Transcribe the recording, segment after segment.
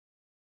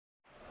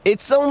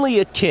It's only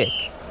a kick,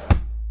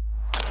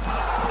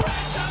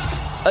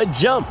 a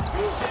jump,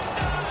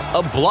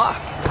 a block.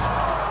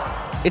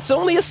 It's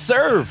only a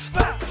serve.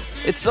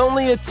 It's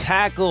only a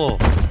tackle,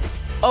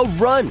 a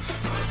run.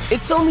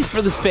 It's only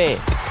for the fans.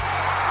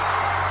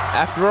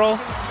 After all,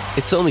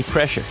 it's only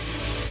pressure.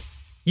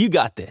 You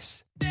got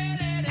this.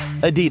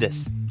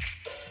 Adidas.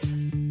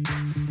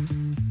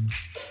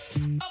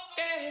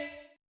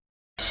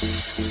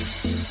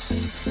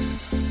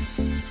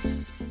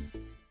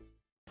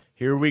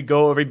 Here we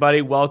go,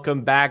 everybody.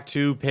 Welcome back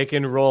to Pick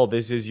and Roll.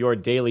 This is your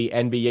daily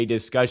NBA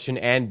discussion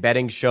and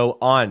betting show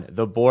on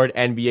the Board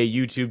NBA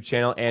YouTube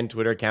channel and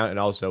Twitter account, and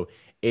also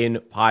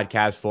in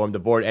podcast form. The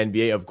Board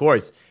NBA, of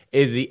course,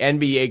 is the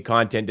NBA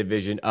content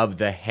division of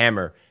the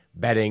Hammer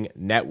Betting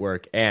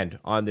Network. And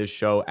on this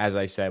show, as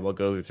I said, we'll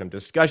go through some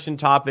discussion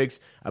topics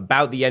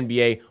about the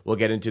NBA. We'll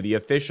get into the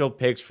official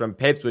picks from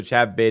Pips, which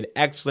have been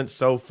excellent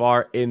so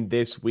far in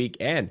this week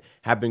and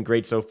have been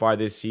great so far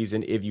this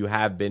season if you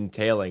have been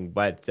tailing.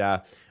 But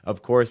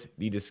of course,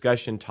 the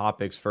discussion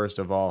topics first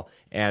of all.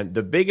 And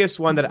the biggest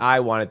one that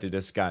I wanted to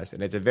discuss,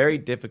 and it's a very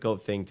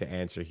difficult thing to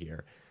answer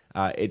here,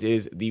 it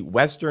is the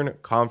Western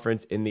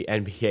Conference in the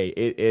NBA.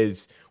 It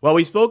is, well,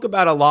 we spoke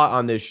about a lot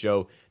on this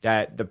show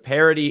that the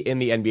parity in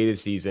the NBA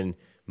this season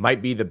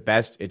might be the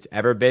best it's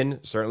ever been,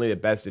 certainly the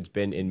best it's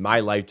been in my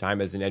lifetime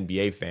as an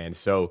NBA fan.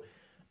 So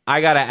I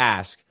got to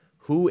ask,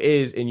 who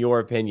is, in your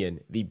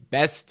opinion, the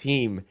best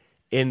team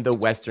in the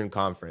Western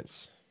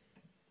Conference?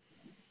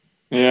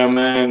 Yeah,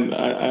 man,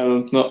 I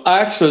don't know. I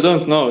actually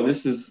don't know.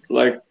 This is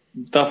like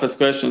the toughest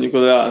question you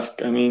could ask.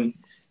 I mean,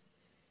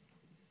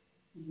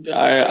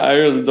 I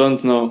really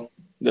don't know.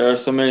 There are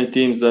so many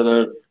teams that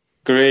are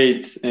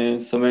great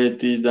and so many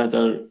teams that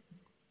are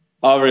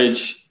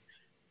average.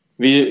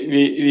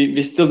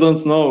 We still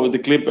don't know the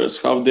Clippers,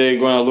 how they're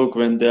gonna look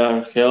when they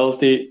are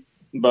healthy,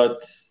 but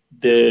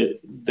they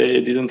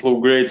didn't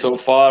look great so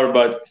far,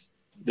 but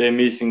they're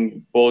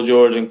missing Paul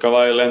George and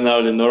Kawhi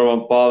Leonard and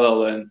Norman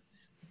Powell and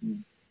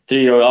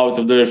 3 out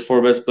of their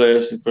 4 best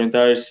players for the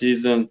entire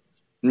season.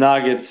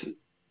 Nuggets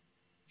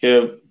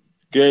have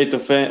great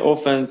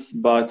offense,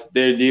 but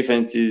their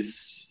defense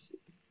is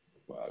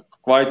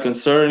quite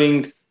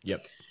concerning.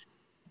 Yep.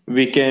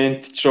 We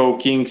can't throw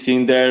Kings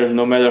in there.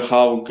 No matter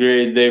how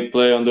great they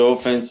play on the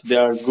offense, they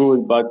are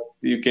good, but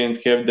you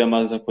can't have them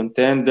as a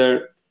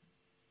contender.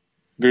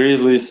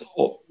 Grizzlies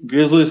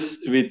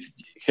with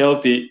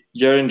healthy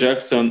Jaren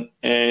Jackson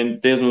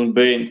and Desmond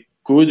Bain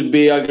could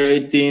be a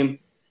great team.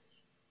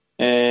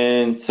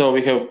 And so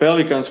we have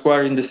Pelicans who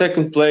are in the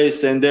second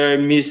place, and they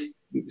missed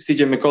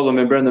CJ McCollum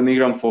and Brandon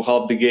Ingram for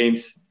half the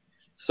games.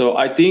 So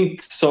I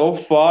think so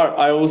far,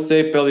 I will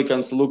say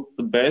Pelicans look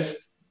the best,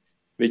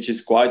 which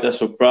is quite a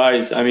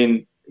surprise. I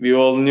mean, we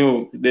all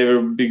knew they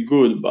will be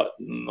good, but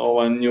no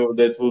one knew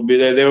that will be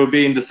there. They will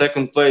be in the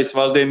second place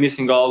while they're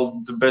missing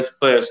all the best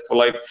players.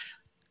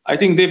 I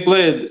think they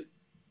played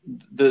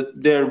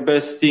their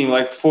best team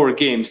like 4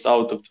 games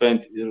out of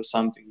 20 or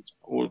something.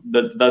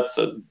 That's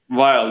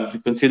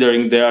wild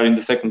considering they are in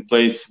the second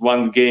place,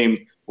 1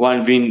 game,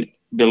 1 win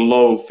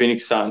below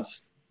Phoenix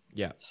Suns.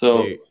 Yeah.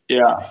 So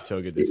so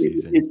good this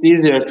season. It's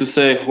easier to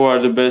say who are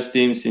the best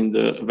teams in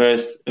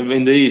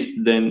the East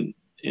than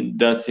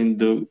that's in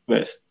the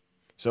West.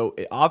 So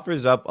it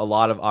offers up a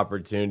lot of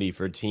opportunity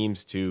for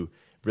teams to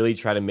really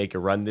try to make a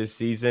run this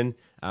season.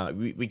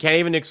 We can't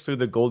even exclude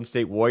the Golden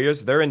State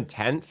Warriors. They're in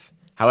 10th.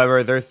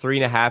 However, they're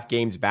 3.5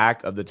 games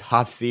back of the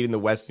top seed in the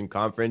Western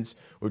Conference.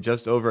 We're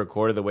just over a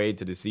quarter of the way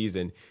into the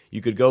season.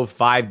 You could go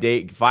 5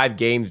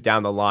 games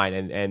down the line,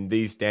 and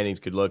these standings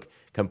could look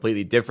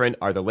completely different.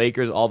 Are the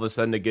Lakers all of a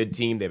sudden a good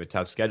team? They have a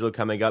tough schedule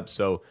coming up,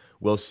 so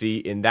we'll see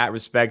in that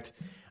respect.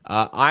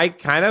 I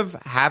kind of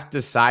have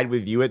to side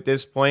with you at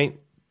this point.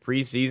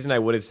 Preseason, I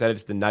would have said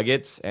it's the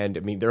Nuggets, and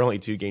I mean, they're only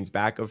 2 games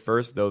back of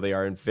first, though they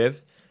are in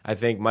 5th. I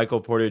think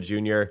Michael Porter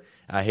Jr.,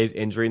 his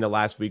injury in the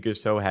last week or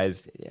so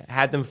has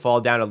had them fall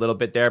down a little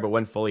bit there, but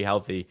when fully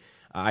healthy,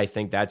 I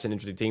think that's an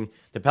interesting team.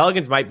 The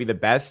Pelicans might be the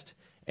best,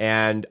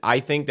 and I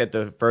think that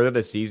the further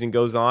the season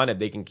goes on, if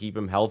they can keep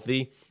him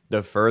healthy,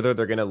 the further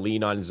they're going to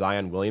lean on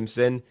Zion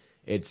Williamson.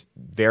 It's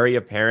very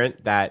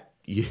apparent that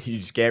you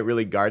just can't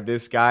really guard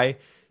this guy.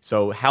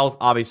 So health,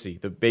 obviously,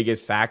 the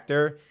biggest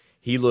factor.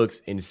 He looks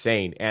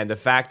insane. And the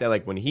fact that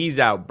like when he's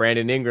out,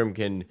 Brandon Ingram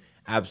can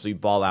absolutely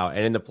ball out.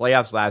 And in the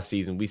playoffs last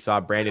season, we saw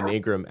Brandon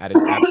Ingram at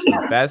his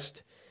absolute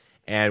best.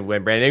 And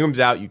when Brandon Ingram's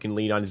out, you can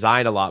lean on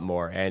Zion a lot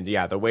more. And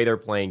yeah, the way they're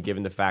playing,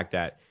 given the fact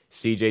that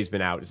CJ's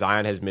been out,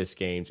 Zion has missed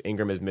games,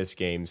 Ingram has missed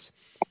games,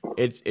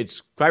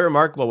 it's quite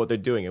remarkable what they're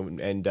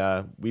doing.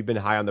 And we've been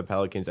high on the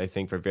Pelicans, I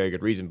think, for very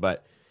good reason.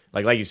 But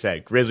like you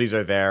said, Grizzlies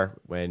are there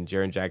when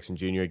Jaren Jackson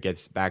Jr.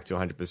 gets back to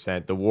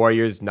 100%. The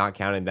Warriors, not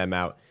counting them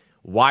out.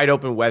 Wide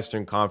open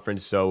Western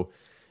Conference. So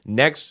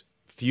next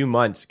few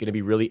months going to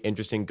be really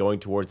interesting going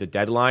towards the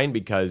deadline,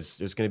 because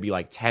there's going to be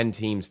like 10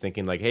 teams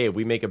thinking like, hey, if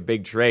we make a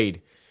big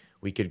trade,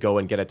 we could go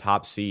and get a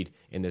top seed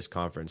in this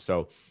conference.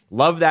 So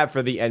love that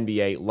for the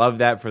NBA. Love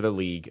that for the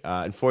league.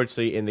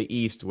 Unfortunately, in the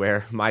East,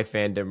 where my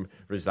fandom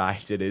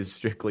resides, it is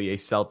strictly a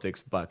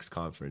Celtics-Bucks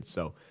conference.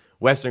 So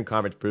Western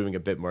Conference proving a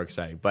bit more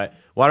exciting. But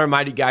want to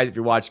remind you guys, if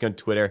you're watching on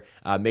Twitter,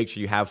 make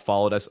sure you have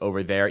followed us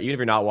over there. Even if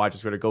you're not watching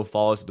Twitter, go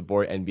follow us at the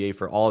Board NBA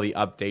for all the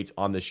updates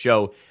on the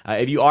show.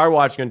 If you are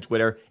watching on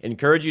Twitter,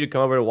 encourage you to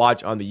come over to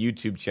watch on the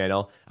YouTube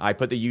channel. I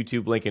put the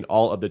YouTube link in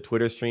all of the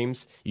Twitter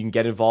streams. You can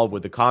get involved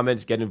with the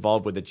comments, get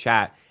involved with the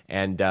chat,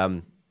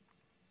 and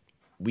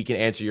we can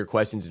answer your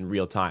questions in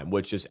real time,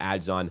 which just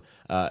adds on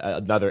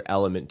another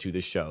element to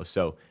the show.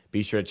 So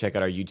be sure to check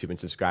out our YouTube and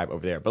subscribe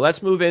over there. But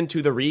let's move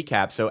into the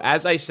recap. So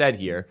as I said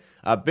here,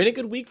 been a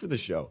good week for the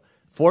show.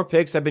 4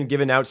 picks have been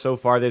given out so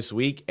far this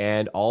week,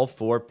 and all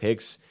 4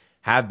 picks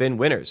have been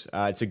winners.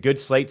 It's a good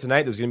slate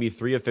tonight. There's going to be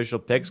 3 official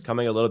picks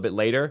coming a little bit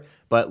later.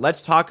 But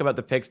let's talk about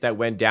the picks that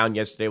went down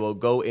yesterday. We'll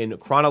go in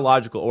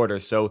chronological order.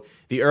 So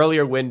the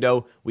earlier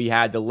window, we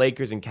had the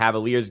Lakers and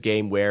Cavaliers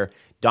game where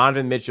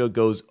Donovan Mitchell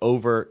goes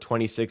over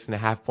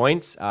 26.5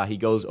 points. He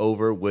goes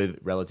over with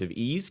relative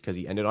ease because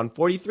he ended on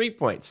 43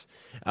 points.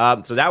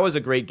 So that was a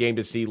great game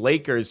to see.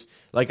 Lakers,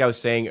 like I was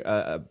saying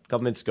a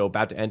couple minutes ago,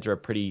 about to enter a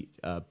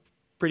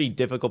pretty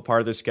difficult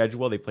part of their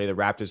schedule. They play the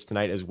Raptors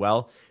tonight as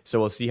well.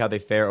 So we'll see how they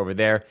fare over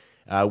there.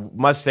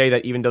 Must say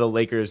that even though the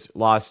Lakers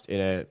lost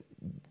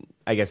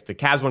I guess the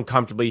Cavs won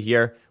comfortably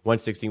here,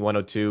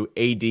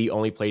 116-102. AD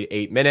only played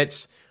 8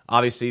 minutes.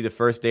 Obviously, the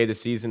first day of the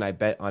season, I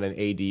bet on an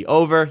AD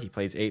over. He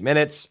plays 8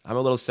 minutes. I'm a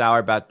little sour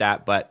about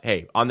that, but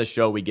hey, on the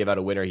show, we give out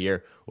a winner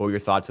here. What were your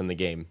thoughts on the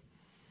game?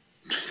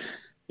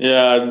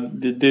 Yeah,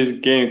 this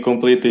game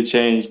completely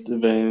changed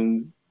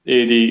when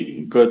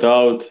AD got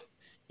out.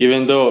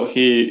 Even though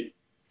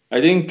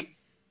I think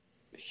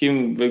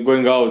him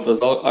going out was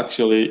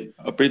actually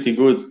pretty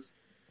good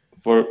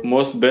for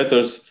most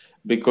bettors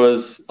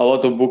because a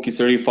lot of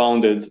bookies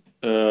refounded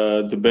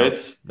the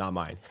bets. Not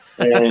mine.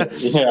 And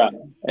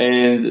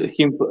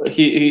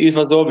it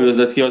was obvious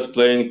that he was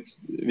playing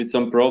with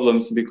some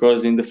problems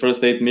because in the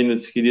first 8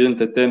 minutes he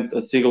didn't attempt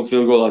a single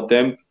field goal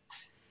attempt.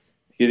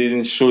 He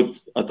didn't shoot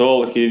at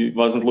all. He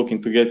wasn't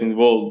looking to get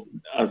involved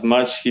as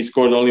much. He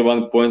scored only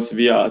 1 point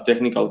via a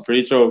technical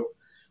free throw.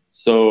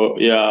 So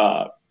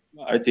yeah,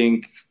 I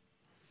think.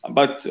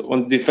 But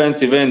on the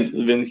defensive end,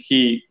 when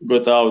he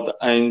got out,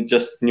 I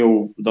just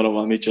knew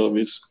Donovan Mitchell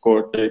will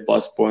score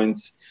 30+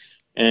 points.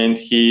 And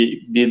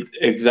he did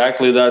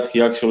exactly that.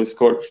 He actually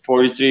scored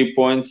 43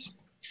 points.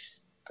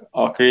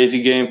 A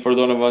crazy game for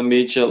Donovan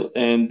Mitchell.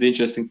 And the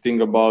interesting thing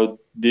about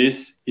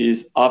this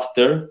is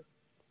after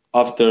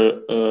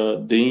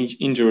the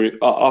injury,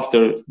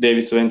 after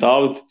Davis went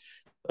out,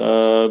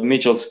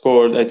 Mitchell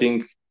scored, I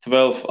think,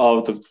 12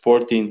 out of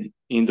 14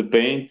 in the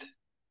paint.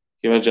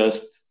 He was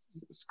just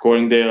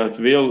scoring there at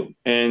will.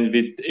 And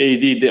with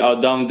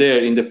AD down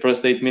there in the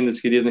first 8 minutes,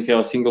 he didn't have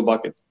a single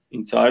bucket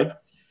inside.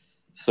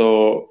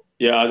 So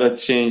yeah, that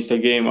changed the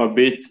game a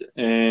bit.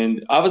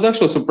 And I was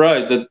actually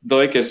surprised that the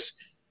Lakers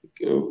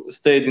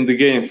stayed in the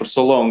game for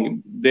so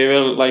long. They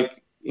were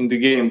like in the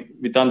game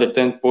with under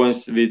 10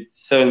 points with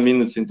 7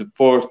 minutes in the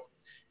fourth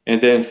and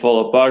then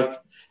fall apart.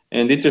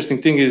 And the interesting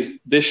thing is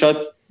they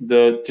shot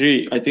the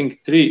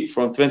 3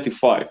 from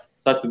 25.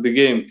 Started the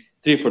game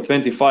 3 for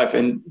 25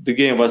 and the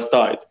game was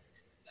tied.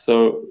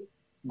 So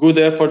good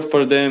effort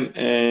for them,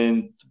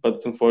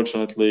 but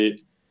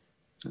unfortunately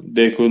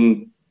they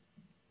couldn't.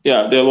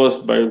 Yeah, they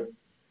lost by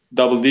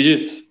double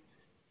digits,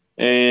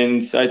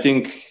 and I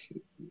think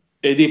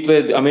AD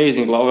played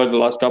amazing over the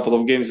last couple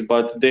of games,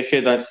 but they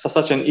had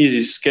such an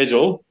easy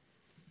schedule.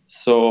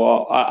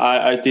 So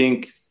I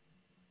think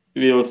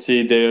we'll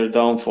see their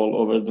downfall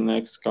over the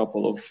next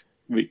couple of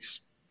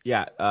weeks.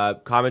 Yeah,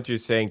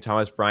 commenters saying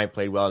Thomas Bryant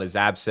played well in his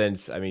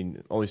absence. I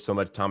mean, only so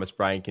much Thomas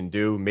Bryant can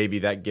do. Maybe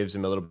that gives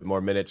him a little bit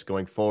more minutes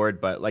going forward.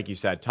 But like you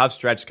said, tough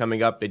stretch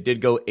coming up. They did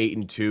go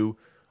 8-2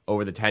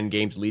 over the 10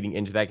 games leading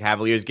into that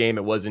Cavaliers game.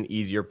 It was an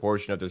easier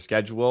portion of their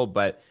schedule,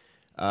 but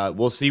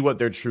we'll see what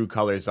their true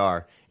colors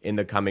are in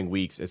the coming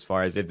weeks as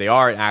far as if they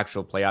are an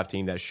actual playoff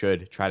team that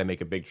should try to make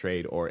a big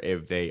trade or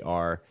if they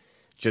are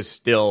just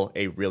still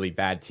a really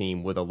bad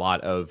team with a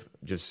lot of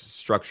just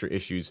structure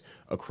issues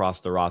across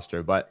the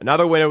roster. But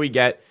another winner we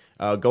get,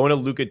 going to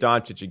Luka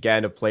Doncic,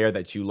 again, a player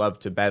that you love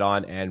to bet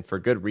on, and for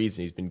good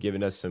reason. He's been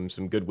giving us some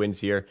good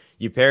wins here.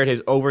 You paired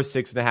his over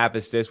 6.5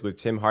 assists with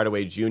Tim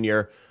Hardaway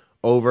Jr.,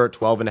 over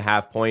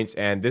 12.5 points,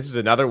 and this is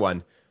another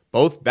one.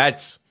 Both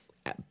bets,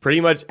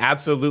 pretty much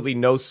absolutely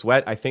no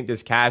sweat. I think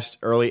this cashed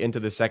early into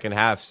the second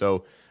half.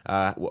 So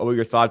what were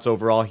your thoughts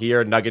overall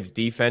here? Nuggets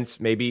defense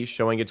maybe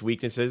showing its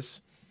weaknesses?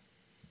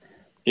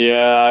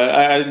 Yeah,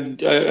 I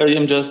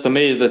am just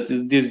amazed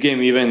that this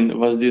game even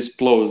was this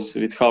close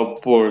with how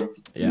poor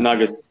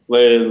Nuggets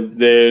play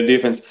their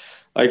defense.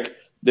 Like,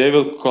 they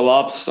will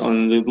collapse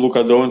on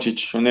Luka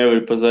Doncic on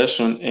every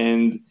possession,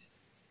 and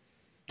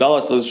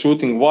Dallas was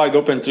shooting wide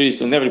open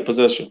threes on every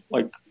possession.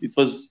 Like, it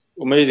was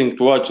amazing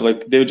to watch.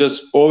 Like, they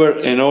just over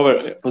and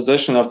over,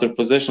 possession after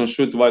possession,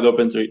 shoot wide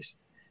open threes.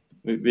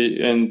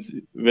 And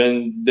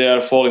when they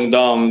are falling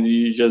down,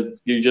 you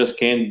just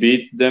can't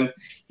beat them.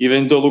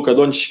 Even though Luka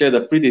Doncic had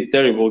a pretty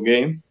terrible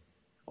game.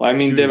 I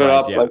mean, they were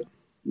up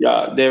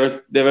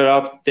they were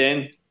up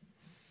 10,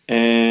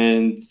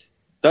 and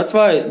that's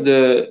why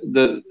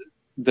the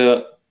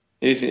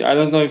I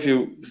don't know if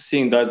you've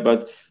seen that,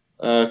 but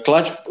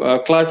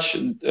clutch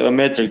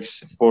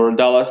metrics for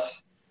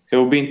Dallas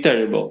have been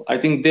terrible. I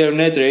think their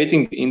net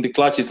rating in the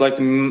clutch is like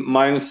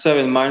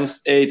 -7,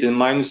 -8, and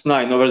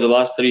 -9 over the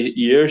last 3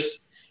 years.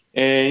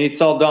 And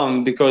it's all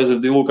down because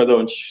of the Luka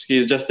Doncic.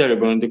 He's just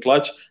terrible in the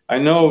clutch. I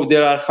know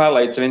there are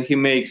highlights when he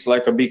makes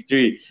like a big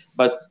three,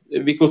 but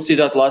we could see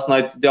that last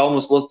night. They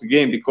almost lost the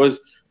game because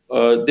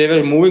they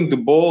were moving the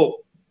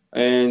ball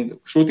and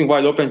shooting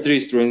wide open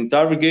threes through an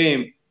entire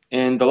game.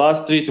 And the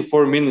last 3 to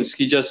 4 minutes,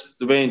 he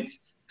just went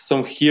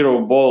some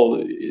hero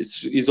ball,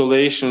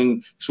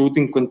 isolation,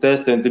 shooting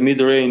contest and the mid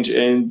range.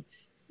 And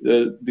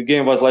the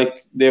game was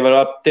like they were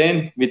up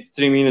 10 with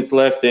 3 minutes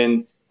left,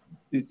 and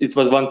it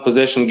was one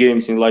possession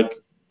games in like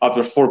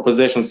after 4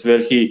 possessions where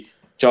he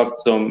chucked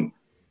some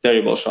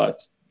terrible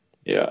shots.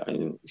 Yeah,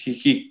 and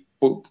he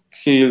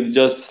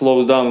just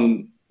slows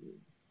down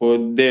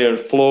their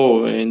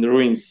flow and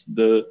ruins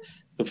the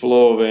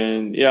flow.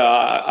 And yeah,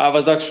 I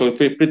was actually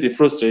pretty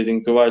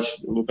frustrating to watch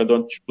Luka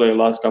Doncic play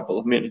last couple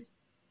of minutes.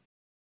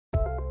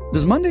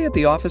 Does Monday at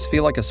the office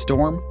feel like a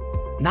storm?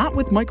 Not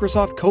with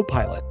Microsoft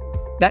Copilot.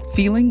 That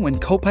feeling when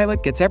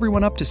Copilot gets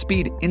everyone up to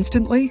speed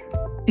instantly?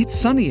 It's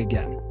sunny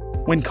again.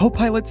 When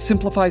Copilot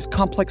simplifies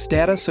complex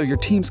data so your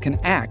teams can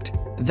act,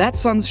 that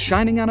sun's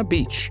shining on a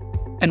beach.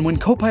 And when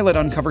Copilot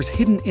uncovers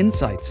hidden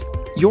insights,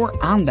 you're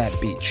on that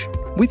beach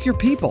with your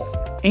people,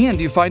 and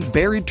you find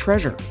buried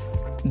treasure.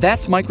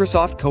 That's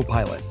Microsoft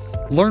Copilot.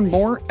 Learn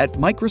more at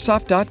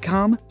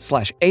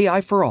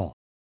Microsoft.com/AI for all.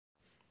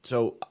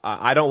 So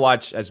I don't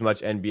watch as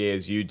much NBA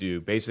as you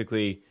do.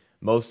 Basically,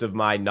 most of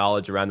my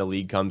knowledge around the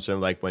league comes from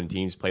like when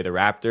teams play the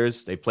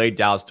Raptors. They played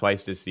Dallas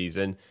twice this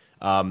season.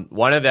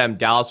 One of them,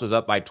 Dallas was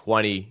up by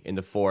 20 in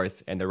the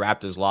fourth, and the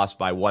Raptors lost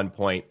by 1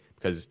 point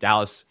because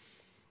Dallas,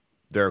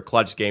 their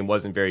clutch game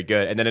wasn't very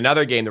good. And then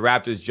another game, the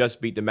Raptors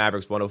just beat the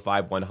Mavericks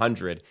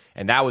 105-100,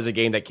 and that was a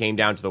game that came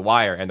down to the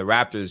wire, and the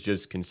Raptors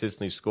just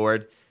consistently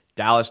scored.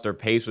 Dallas, their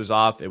pace was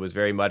off. It was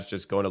very much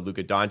just going to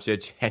Luka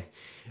Doncic. And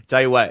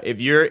tell you what, if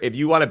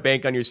you want to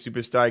bank on your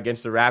superstar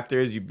against the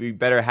Raptors, you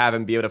better have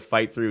him be able to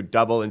fight through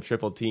double and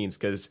triple teams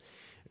because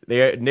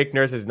Nick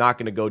Nurse is not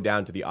going to go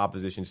down to the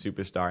opposition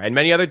superstar. And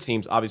many other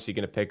teams obviously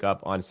going to pick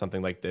up on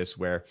something like this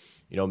where,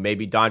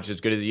 maybe Doncic, as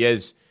good as he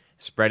is,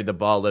 spreading the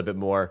ball a little bit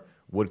more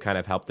would kind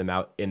of help them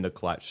out in the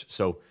clutch.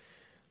 So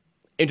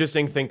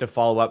interesting thing to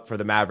follow up for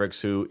the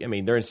Mavericks who,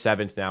 they're in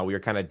 7th now. We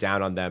were kind of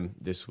down on them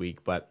this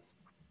week, but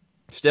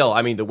still,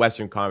 the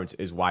Western Conference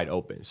is wide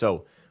open.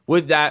 So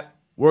with that,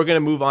 we're going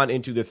to move on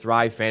into the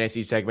Thrive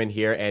Fantasy segment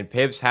here, and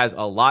Pips has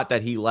a lot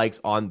that he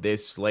likes on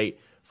this slate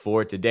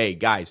for today.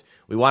 Guys,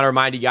 we want to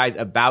remind you guys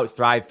about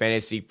Thrive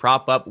Fantasy.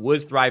 Prop up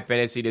with Thrive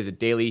Fantasy. It is a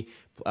daily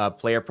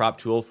player prop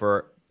tool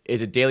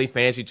is a daily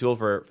fantasy tool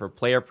for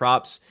player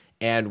props.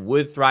 And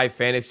with Thrive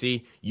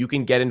Fantasy, you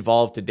can get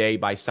involved today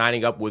by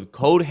signing up with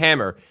code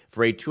HAMMER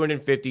for a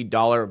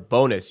 $250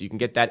 bonus. You can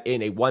get that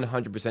in a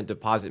 100%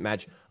 deposit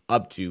match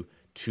up to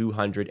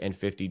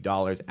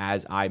 $250,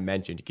 as I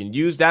mentioned. You can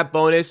use that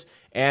bonus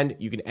and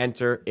you can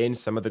enter in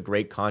some of the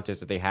great contests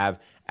that they have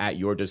at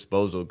your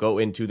disposal. Go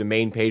into the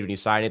main page when you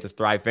sign into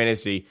Thrive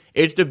Fantasy.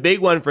 It's the big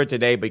one for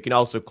today, but you can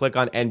also click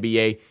on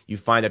NBA. You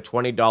find a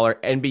 $20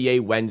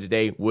 NBA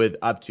Wednesday with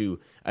up to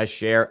a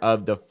share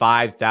of the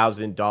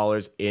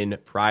 $5,000 in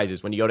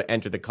prizes. When you go to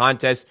enter the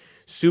contest,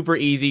 super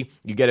easy.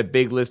 You get a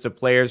big list of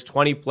players,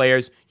 20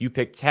 players. You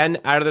pick 10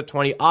 out of the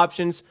 20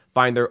 options,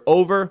 find their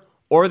over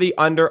or the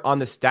under on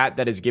the stat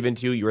that is given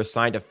to you. You're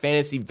assigned a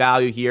fantasy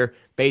value here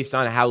based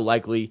on how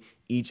likely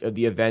each of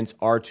the events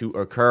are to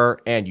occur,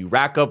 and you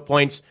rack up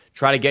points,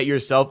 try to get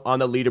yourself on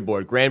the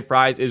leaderboard. Grand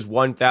prize is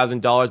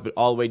 $1,000, but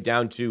all the way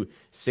down to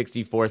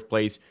 64th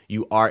place,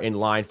 you are in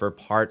line for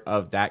part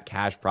of that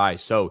cash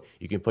prize. So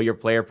you can put your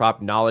player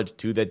prop knowledge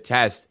to the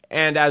test.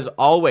 And as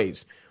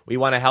always, we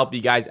want to help you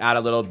guys out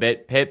a little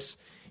bit. Pips,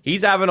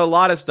 he's having a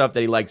lot of stuff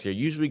that he likes here.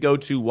 Usually go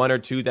to 1 or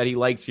 2 that he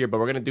likes here, but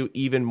we're going to do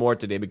even more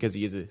today because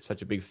he is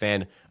such a big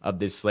fan of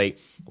this slate.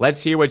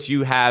 Let's hear what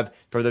you have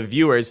for the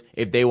viewers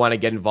if they want to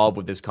get involved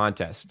with this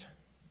contest.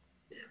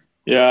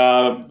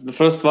 Yeah, the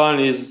first one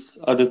is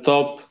at the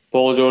top,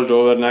 Paul George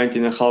over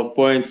 19.5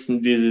 points.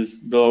 This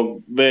is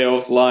the way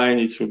off line.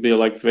 It should be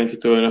like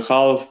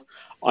 22.5.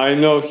 I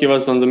know he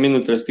was on the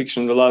minute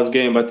restriction the last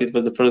game, but it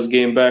was the first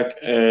game back,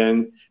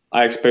 and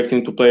I expect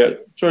him to play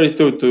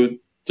 32 to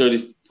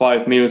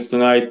 35 minutes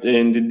tonight.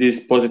 And in this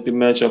positive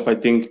matchup, I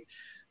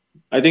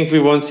think we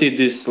won't see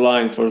this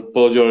line for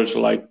Paul George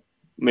like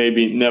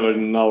maybe never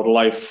in our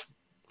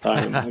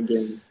lifetime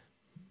again.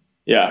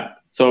 Yeah.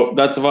 So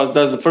that's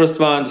the first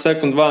one. The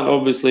second one,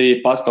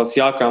 obviously, Pascal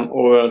Siakam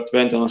over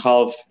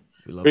 20.5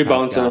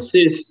 rebounds and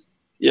assists.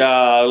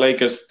 Yeah,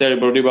 Lakers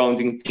terrible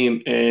rebounding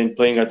team and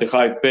playing at a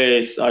high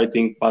pace. I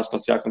think Pascal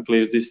Siakam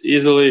clears this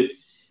easily,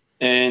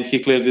 and he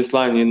cleared this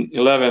line in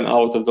 11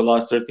 out of the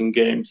last 13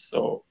 games.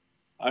 So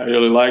I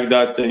really like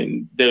that,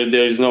 and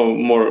there is no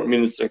more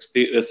minutes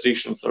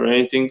restrictions or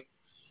anything.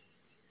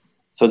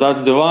 So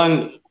that's the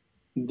one.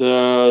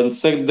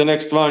 The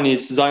next one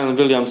is Zion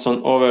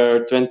Williamson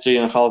over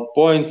 23.5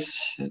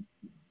 points.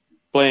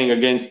 playing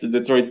against the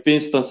Detroit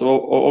Pistons.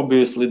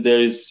 Obviously,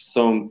 there is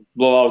some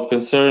blowout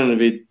concern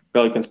with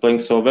Pelicans playing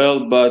so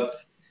well, but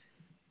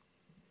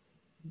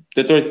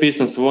Detroit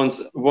Pistons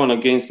won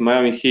against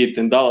Miami Heat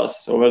and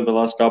Dallas over the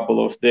last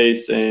couple of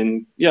days.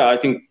 And yeah, I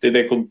think that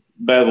they could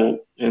battle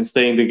and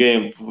stay in the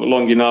game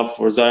long enough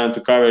for Zion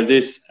to cover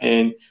this.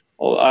 And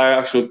I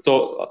actually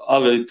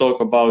already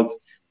talked about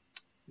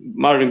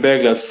Marvin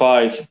Bagley at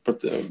 5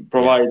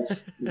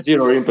 provides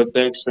zero rim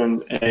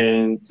protection.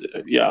 And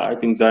yeah, I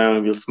think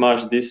Zion will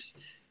smash this.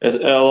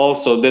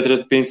 Also,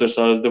 Detroit Pistons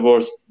are the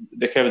worst.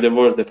 They have the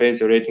worst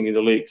defensive rating in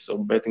the league. So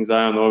betting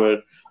Zion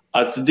over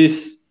at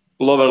this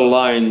lower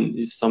line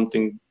is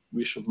something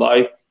we should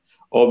like,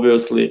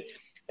 obviously.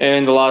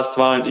 And the last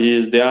one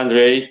is DeAndre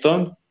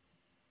Ayton,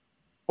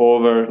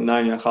 over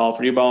 9.5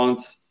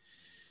 rebounds.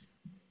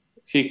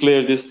 He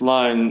cleared this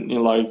line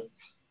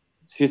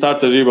he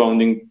started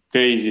rebounding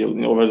crazy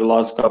over the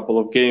last couple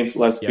of games,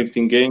 last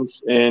 15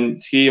 games. And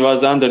he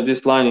was under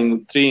this line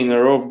in 3 in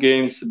a row of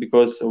games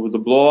because of the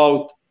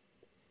blowout.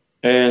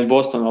 And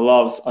Boston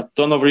allows a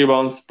ton of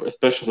rebounds,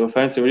 especially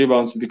offensive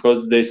rebounds,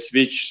 because they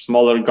switch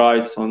smaller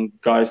guys on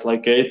guys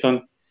like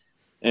Ayton.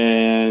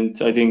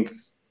 And I think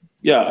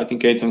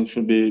Ayton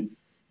should be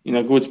in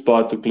a good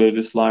spot to clear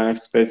this line. I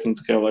expect him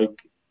to have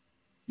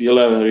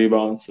 11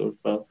 rebounds or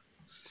 12.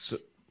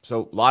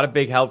 So a lot of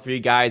big help for you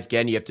guys.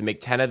 Again, you have to make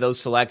 10 of those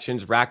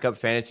selections, rack up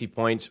fantasy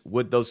points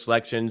with those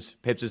selections.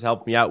 Pips has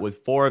helped me out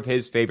with 4 of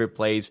his favorite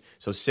plays,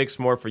 so 6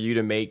 more for you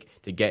to make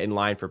to get in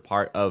line for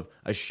part of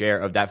a share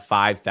of that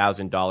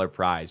 $5,000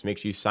 prize. Make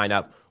sure you sign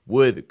up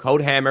with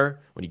code HAMMER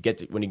when you get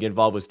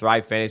involved with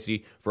Thrive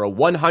Fantasy for a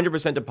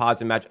 100%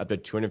 deposit match up to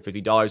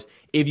 $250.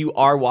 If you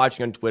are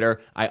watching on Twitter,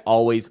 I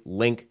always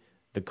link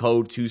the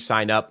code to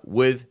sign up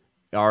with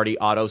already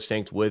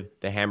auto-synced with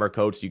the Hammer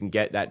code, so you can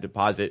get that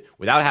deposit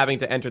without having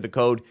to enter the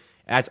code.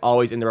 That's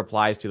always in the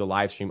replies to the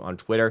live stream on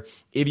Twitter.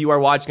 If you are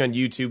watching on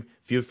YouTube,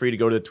 feel free to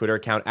go to the Twitter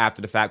account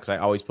after the fact, because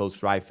I always post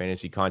Thrive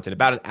Fantasy content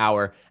about an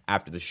hour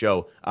after the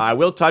show. I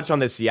will touch on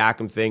the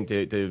Siakam thing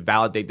to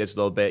validate this a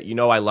little bit. You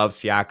know I love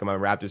Siakam. I'm a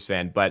Raptors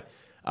fan. But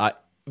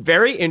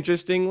very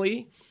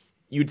interestingly,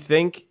 you'd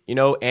think,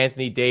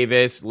 Anthony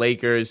Davis,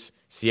 Lakers,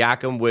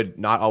 Siakam would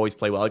not always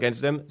play well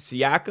against them.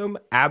 Siakam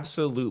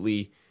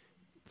absolutely,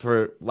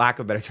 for lack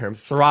of a better term,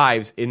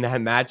 thrives in that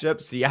matchup.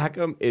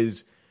 Siakam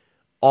is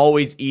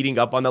always eating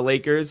up on the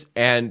Lakers,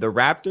 and the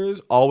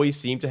Raptors always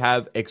seem to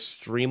have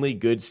extremely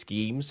good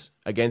schemes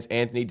against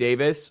Anthony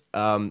Davis.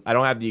 I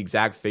don't have the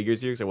exact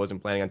figures here because I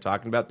wasn't planning on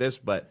talking about this,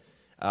 but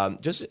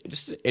just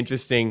an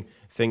interesting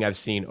thing I've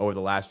seen over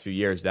the last few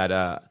years that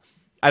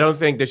I don't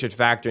think this should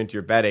factor into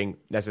your betting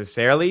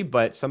necessarily,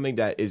 but something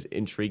that is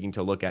intriguing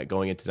to look at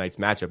going into tonight's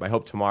matchup. I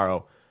hope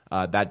tomorrow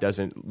that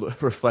doesn't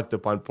reflect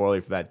upon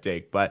poorly for that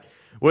take. But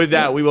with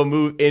that, we will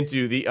move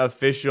into the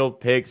official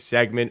pick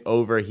segment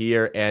over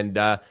here. And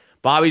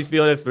Bobby's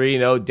feeling a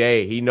 3-0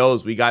 day. He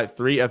knows we got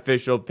 3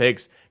 official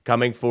picks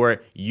coming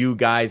for you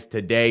guys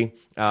today.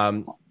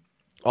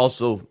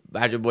 Also,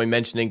 Badger Boy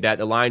mentioning that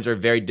the lines are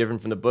very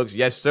different from the books.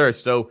 Yes, sir.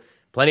 So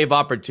plenty of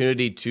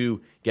opportunity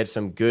to get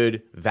some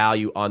good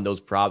value on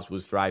those props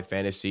with Thrive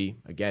Fantasy.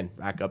 Again,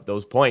 rack up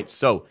those points.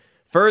 So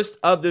first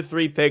of the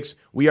 3 picks,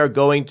 we are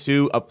going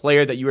to a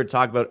player that you were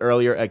talking about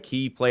earlier, a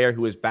key player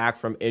who is back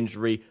from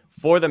injury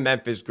for the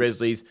Memphis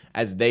Grizzlies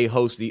as they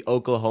host the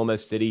Oklahoma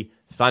City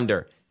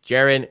Thunder.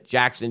 Jaren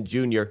Jackson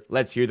Jr.,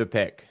 let's hear the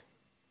pick.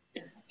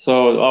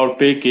 So our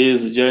pick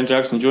is Jaren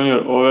Jackson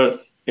Jr. over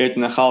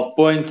 8.5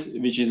 points,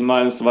 which is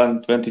minus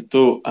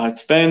 122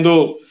 at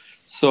FanDuel.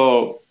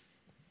 So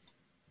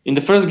in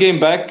the first game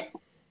back,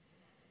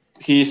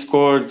 he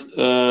scored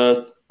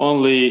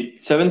only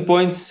 7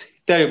 points.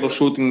 Terrible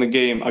shooting the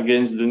game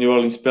against the New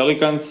Orleans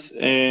Pelicans.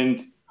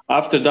 And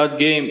after that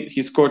game,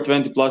 he scored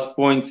 20-plus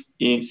points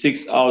in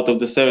 6 out of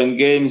the 7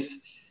 games.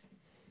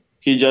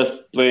 He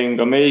just playing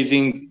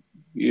amazing.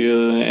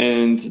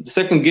 And the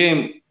second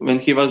game, when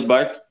he was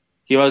back,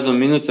 he was on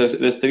minutes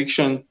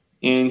restriction,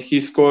 and he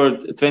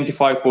scored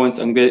 25 points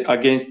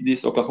against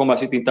this Oklahoma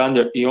City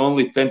Thunder in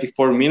only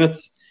 24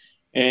 minutes.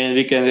 And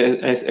we can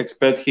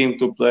expect him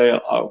to play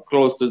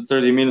close to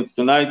 30 minutes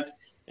tonight,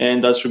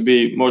 and that should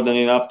be more than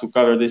enough to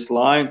cover this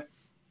line.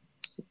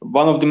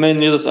 One of the main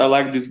reasons I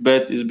like this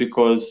bet is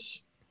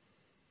because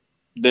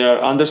they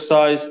are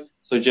undersized.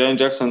 So Jaren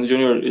Jackson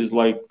Jr. is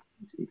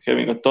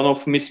having a ton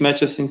of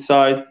mismatches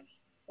inside.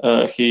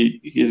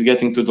 He's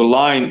getting to the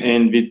line,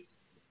 and with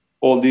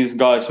all these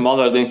guys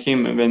smaller than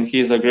him, when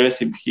he's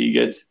aggressive,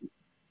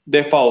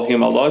 they foul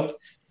him a lot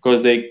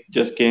because they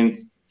just can't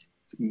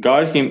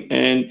guard him.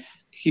 And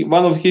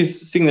one of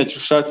his signature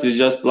shots is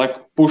just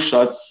push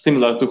shots,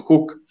 similar to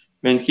Hook,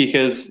 when he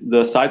has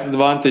the size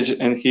advantage,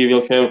 and he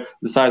will have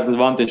the size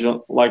advantage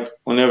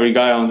on every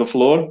guy on the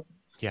floor.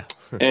 Yeah.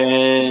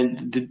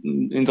 And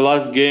in the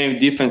last game,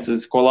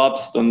 defenses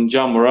collapsed on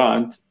Ja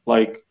Morant,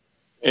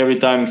 every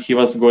time he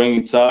was going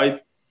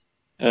inside.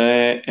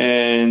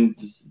 And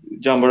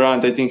Ja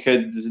Morant, I think,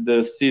 had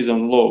the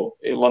season low,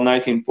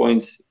 19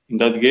 points in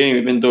that game,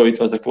 even though it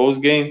was a close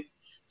game.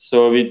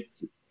 So with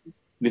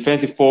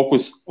defensive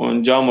focus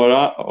on Ja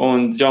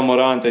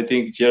Morant, I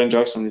think Jaren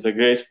Jackson is a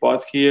great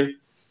spot here.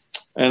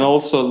 And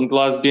also in the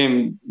last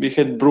game, we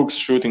had Brooks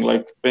shooting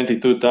like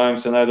 22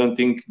 times, and I don't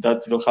think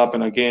that will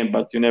happen again,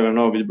 but you never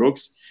know with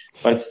Brooks.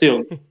 But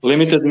still,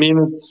 limited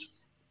minutes,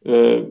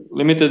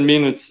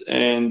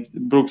 and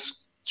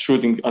Brooks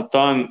shooting a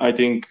ton. I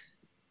think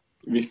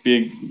if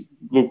we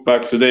look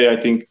back today,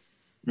 I think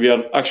we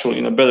are actually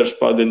in a better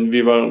spot than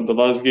we were in the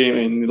last game.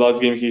 And in the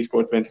last game, he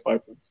scored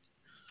 25 points.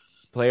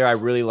 Player I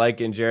really like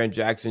in Jaren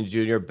Jackson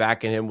Jr.,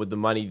 backing him with the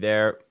money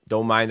there.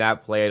 Don't mind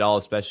that play at all,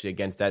 especially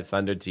against that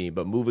Thunder team.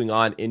 But moving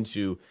on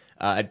into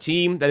a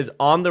team that is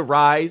on the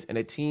rise and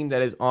a team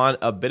that is on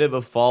a bit of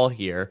a fall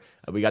here.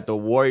 We got the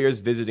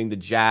Warriors visiting the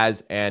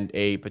Jazz, and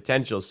a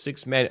potential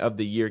Sixth Man of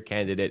the Year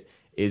candidate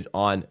is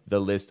on the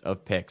list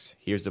of picks.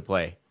 Here's the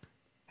play.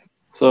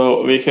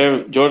 So we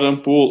have Jordan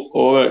Poole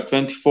over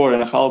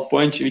 24.5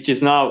 points, which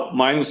is now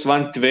minus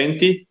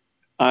 120.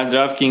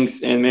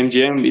 DraftKings and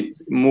MGM, it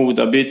moved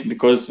a bit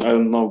because, I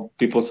don't know,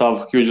 people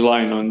saw a huge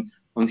line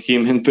on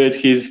him and bet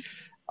his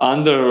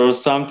under or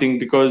something,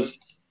 because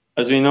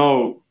as we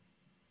know,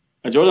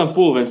 Jordan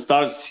Poole, when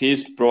starts,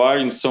 he's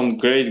providing some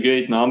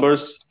great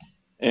numbers.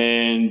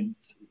 And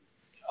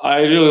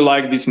I really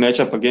like this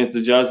matchup against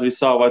the Jazz. We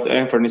saw what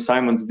Anthony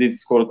Simons did,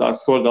 scored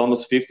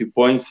almost 50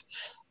 points.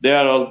 They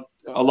are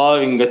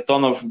allowing a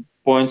ton of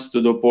points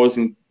to the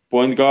opposing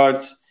point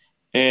guards.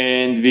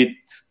 And with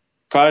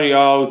Curry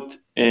out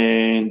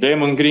and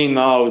Draymond Green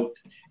out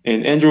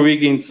and Andrew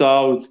Wiggins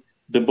out,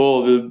 the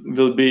ball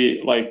will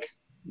be like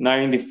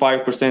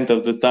 95%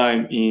 of the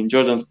time in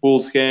Jordan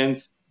Poole's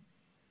hands.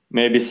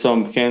 Maybe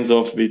some hands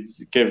off with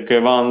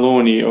Kevon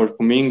Looney or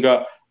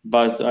Kuminga,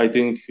 but I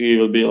think he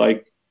will be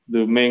like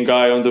the main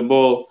guy on the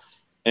ball.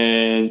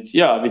 And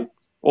yeah, with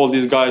all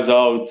these guys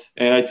out,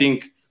 and I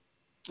think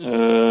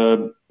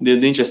the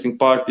interesting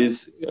part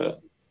is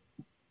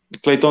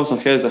Klay Thompson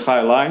has a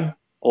high line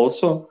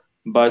also,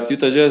 but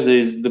Utah Jazz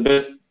is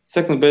the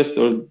second best,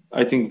 or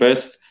I think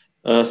best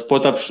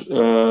spot-up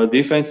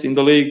defense in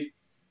the league.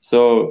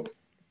 So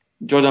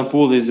Jordan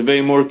Poole is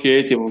way more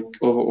creative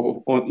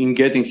in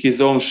getting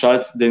his own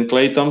shots than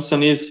Klay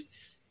Thompson is.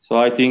 So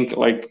I think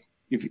like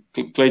if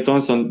Klay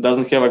Thompson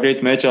doesn't have a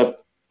great matchup,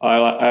 I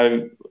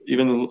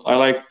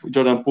like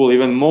Jordan Poole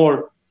even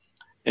more.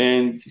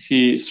 And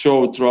he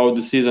showed throughout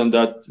the season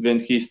that when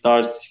he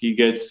starts, he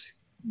gets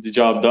the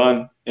job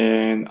done.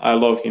 And I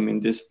love him in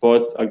this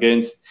spot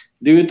against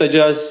the Utah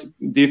Jazz.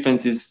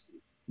 Defense is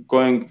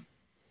going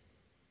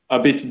a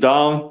bit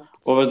down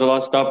over the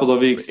last couple of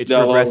weeks. It's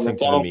regressing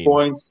to the mean.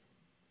 Points.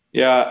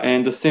 Yeah,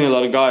 and the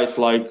similar guys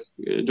like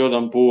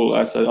Jordan Poole,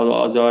 as I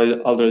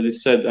already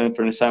said,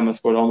 Anthony Simons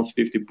scored almost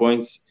 50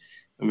 points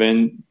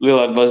when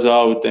Lillard was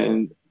out.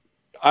 And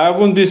I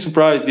wouldn't be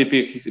surprised if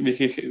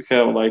we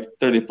have like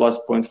 30-plus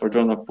points for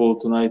Jordan Poole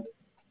tonight.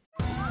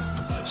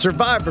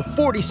 Survivor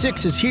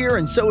 46 is here,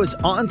 and so is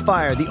On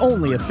Fire, the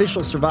only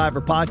official Survivor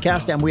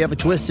podcast, and we have a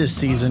twist this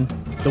season.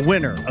 The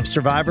winner of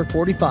Survivor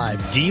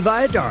 45, Dee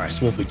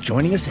Valladares, will be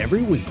joining us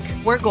every week.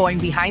 We're going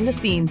behind the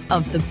scenes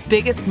of the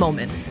biggest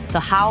moments, the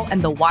how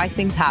and the why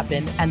things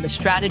happen, and the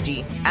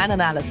strategy and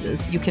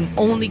analysis you can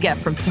only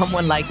get from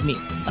someone like me,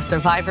 a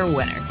Survivor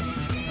winner.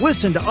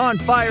 Listen to On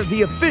Fire,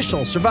 the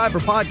official Survivor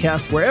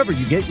podcast, wherever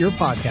you get your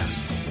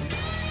podcast.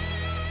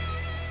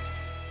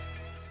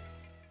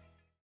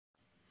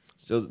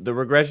 So the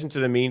regression to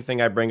the mean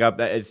thing I bring up,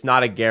 that it's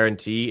not a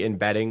guarantee in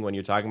betting when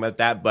you're talking about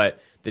that, but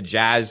the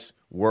Jazz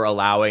were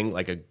allowing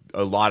like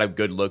a lot of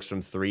good looks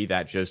from three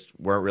that just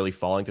weren't really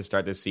falling to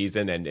start this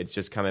season, and it's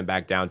just coming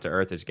back down to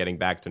earth. It's getting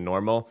back to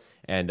normal,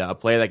 and a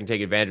player that can take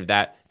advantage of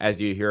that,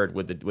 as you heard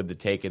with the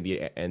take and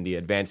the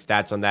advanced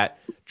stats on that,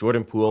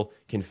 Jordan Poole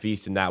can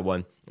feast in that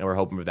one, and we're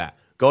hoping for that.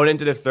 Going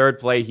into the third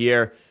play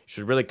here,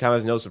 should really come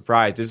as no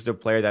surprise. This is a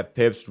player that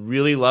Pips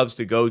really loves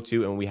to go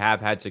to, and we have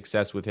had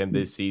success with him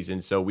this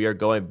season. So we are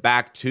going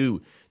back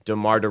to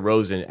DeMar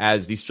DeRozan,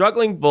 as the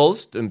struggling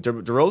Bulls,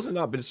 DeRozan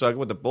not been struggling,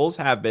 but the Bulls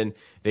have been.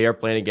 They are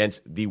playing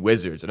against the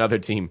Wizards, another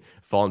team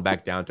falling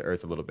back down to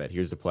earth a little bit.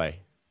 Here's the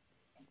play.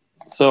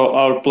 So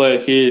our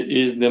play here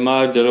is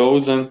DeMar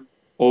DeRozan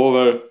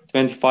over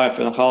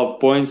 25.5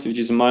 points, which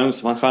is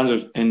minus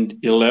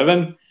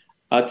 111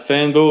 at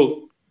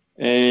FanDuel.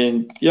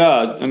 And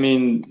yeah, I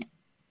mean,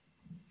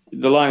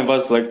 the line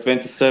was like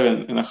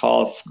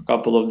 27.5 a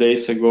couple of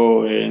days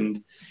ago,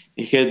 and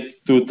he had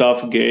two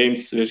tough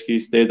games where he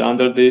stayed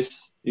under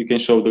this. You can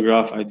show the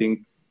graph. I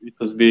think it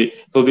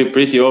will be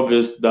pretty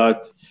obvious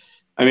that,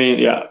 I mean,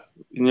 yeah,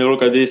 when you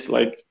look at this,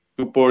 like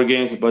two poor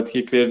games, but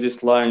he cleared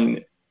this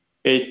line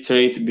 8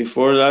 straight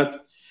before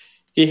that.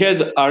 He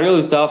had a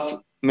really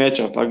tough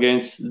matchup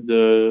against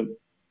the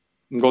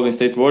Golden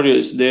State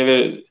Warriors.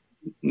 They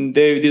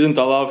didn't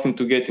allow him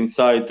to get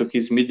inside to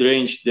his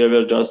mid-range. They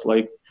were just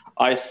like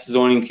ice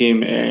zoning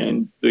him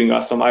and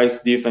doing some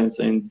ice defense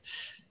and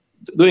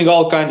doing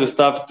all kinds of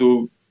stuff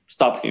to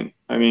stop him.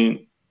 I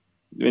mean,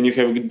 when you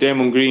have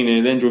Draymond Green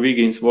and Andrew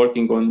Wiggins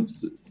working on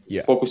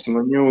focusing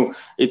on you,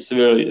 it's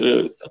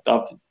really a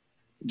tough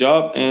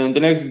job. And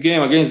the next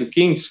game against the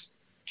Kings,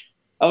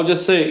 I'll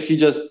just say he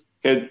just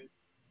had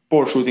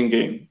poor shooting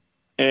game.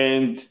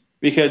 And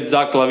we had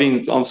Zach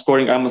LaVine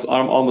scoring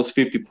almost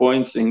 50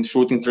 points and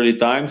shooting 30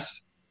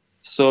 times.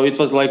 So it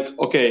was like,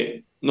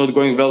 okay, not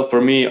going well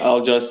for me.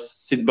 I'll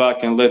just sit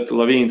back and let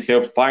LaVine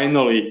have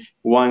finally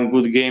one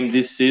good game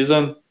this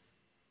season.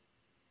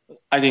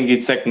 I think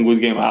it's second good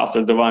game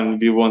after the one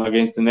we won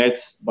against the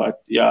Nets.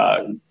 But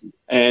yeah,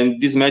 and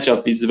this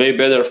matchup is way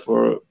better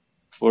for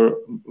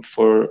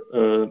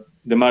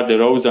DeMar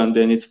DeRozan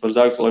than it's for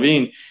Zach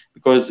LaVine,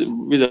 because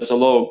Wizards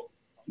are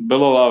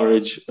below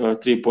average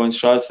 3-point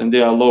shots, and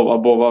they are low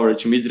above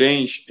average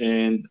mid-range,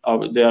 and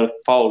they are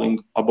fouling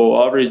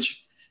above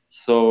average.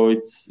 So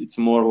it's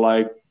more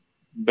like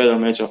better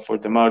matchup for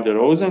DeMar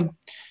DeRozan.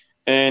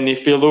 And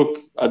if you look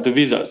at the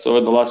Wizards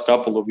over the last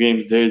couple of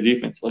games, their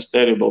defense was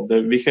terrible.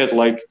 We had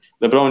like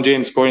LeBron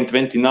James scoring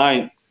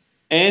 29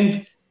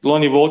 and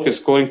Lonnie Walker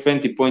scoring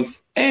 20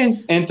 points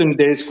and Anthony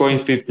Davis scoring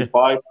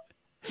 55.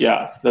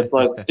 Yeah, that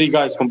was three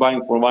guys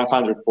combining for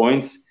 100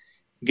 points.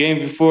 Game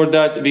before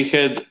that, we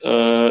had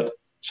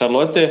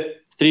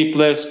Charlotte, three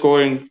players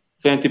scoring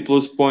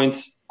 20-plus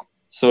points.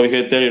 So we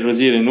had Terry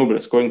Rozier and Oubre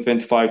scoring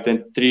 25,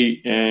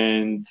 23,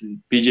 and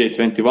PJ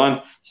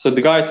 21. So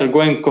the guys are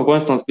going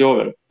constantly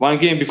over. One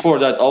game before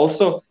that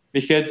also, we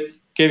had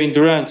Kevin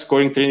Durant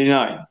scoring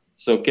 29.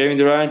 So Kevin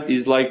Durant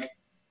is like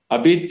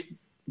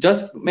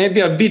maybe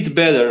a bit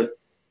better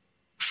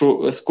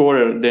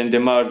scorer than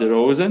DeMar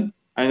DeRozan.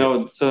 I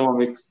know someone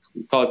may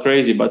call it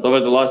crazy, but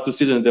over the last two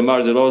seasons,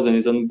 DeMar DeRozan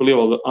is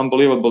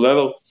unbelievable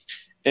level.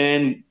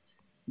 And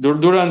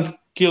Durant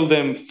killed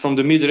them from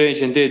the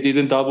mid-range, and they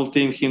didn't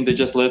double-team him. They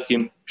just let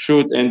him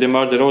shoot. And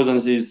DeMar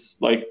DeRozan is,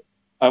 like,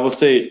 I would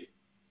say,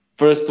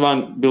 first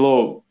one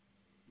below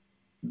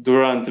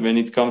Durant when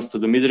it comes to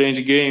the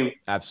mid-range game.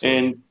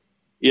 Absolutely.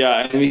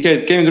 And we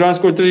had Kevin Durant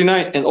scored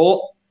 39, and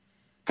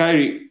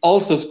Kyrie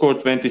also scored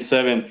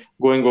 27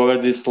 going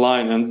over this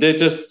line. And they're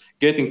just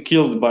getting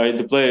killed by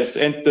the players.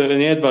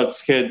 Anthony Edwards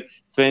had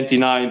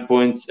 29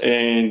 points,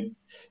 and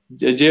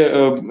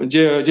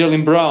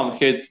Jaylen Brown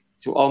had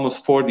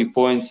almost 40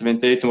 points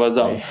when Tatum was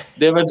out.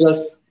 They were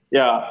just,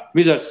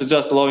 Wizards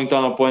just allowing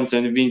ton of points,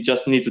 and we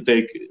just need to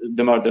take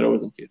DeMar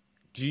DeRozan here.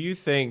 Do you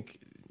think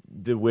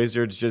the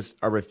Wizards just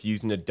are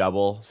refusing to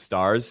double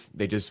stars?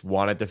 They just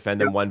want to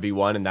defend them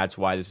 1v1, and that's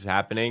why this is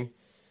happening?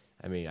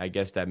 I mean, I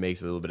guess that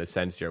makes a little bit of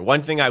sense here.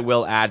 One thing I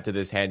will add to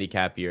this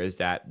handicap here is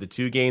that the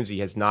two games he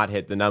has not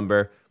hit the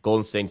number,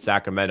 Golden State and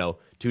Sacramento.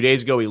 2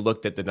 days ago, we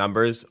looked at the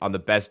numbers on the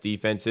best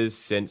defenses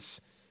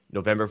since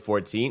November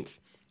 14th.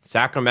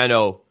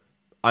 Sacramento,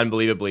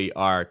 unbelievably,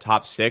 are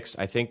top 6.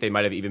 I think they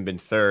might have even been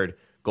third.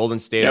 Golden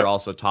State are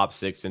also top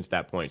 6 since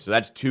that point. So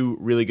that's two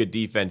really good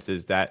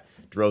defenses that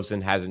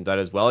DeRozan hasn't done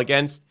as well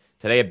against.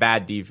 Today, a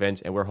bad defense,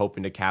 and we're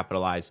hoping to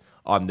capitalize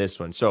on this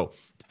one. So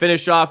to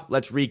finish off,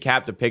 let's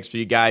recap the picks for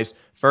you guys.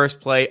 First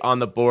play on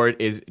the board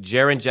is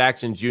Jaren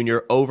Jackson Jr.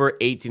 over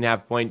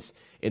 18.5 points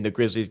in the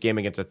Grizzlies game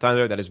against the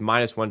Thunder. That is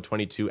minus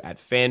 122 at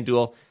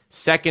FanDuel.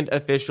 Second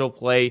official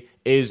play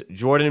is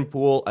Jordan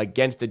Poole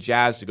against the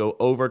Jazz to go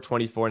over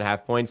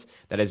 24.5 points.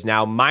 That is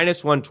now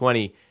minus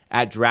 120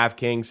 at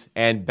DraftKings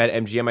and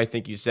BetMGM, I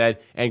think you said.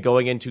 And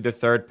going into the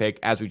third pick,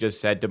 as we just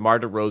said,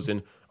 DeMar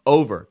DeRozan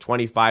over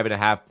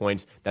 25.5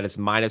 points. That is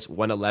minus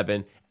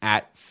 111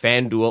 at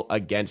FanDuel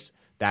against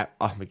that.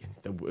 Oh my God,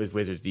 the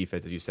Wizards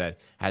defense, as you said,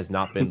 has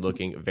not been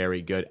looking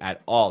very good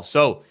at all.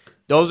 So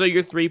those are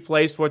your three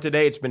plays for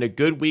today. It's been a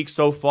good week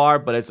so far,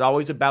 but it's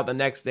always about the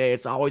next day.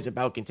 It's always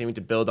about continuing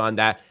to build on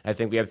that. I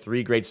think we have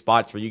three great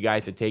spots for you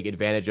guys to take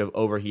advantage of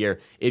over here.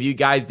 If you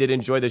guys did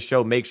enjoy the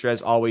show, make sure,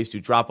 as always,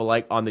 to drop a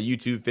like on the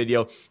YouTube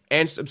video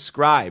and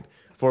subscribe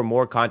for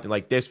more content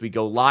like this. We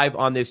go live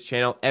on this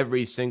channel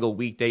every single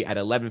weekday at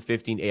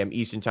 11:15 a.m.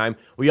 Eastern Time.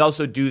 We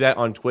also do that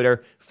on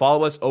Twitter.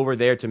 Follow us over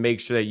there to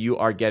make sure that you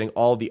are getting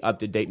all the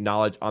up-to-date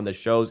knowledge on the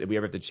shows. If we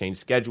ever have to change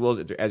schedules,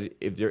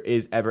 if there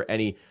is ever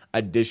any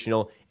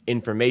additional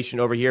information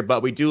over here.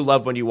 But we do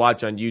love when you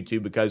watch on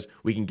YouTube because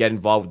we can get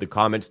involved with the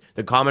comments.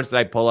 The comments that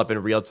I pull up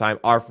in real time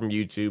are from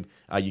YouTube.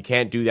 You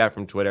can't do that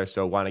from Twitter,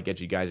 so I want to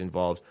get you guys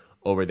involved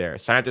over there.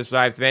 Sign up to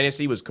Survive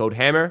Fantasy was code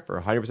HAMMER for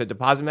a 100%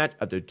 deposit match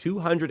up to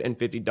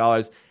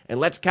 $250. And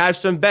let's cash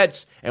some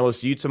bets, and we'll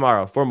see you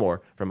tomorrow for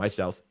more from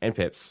myself and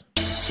Pips.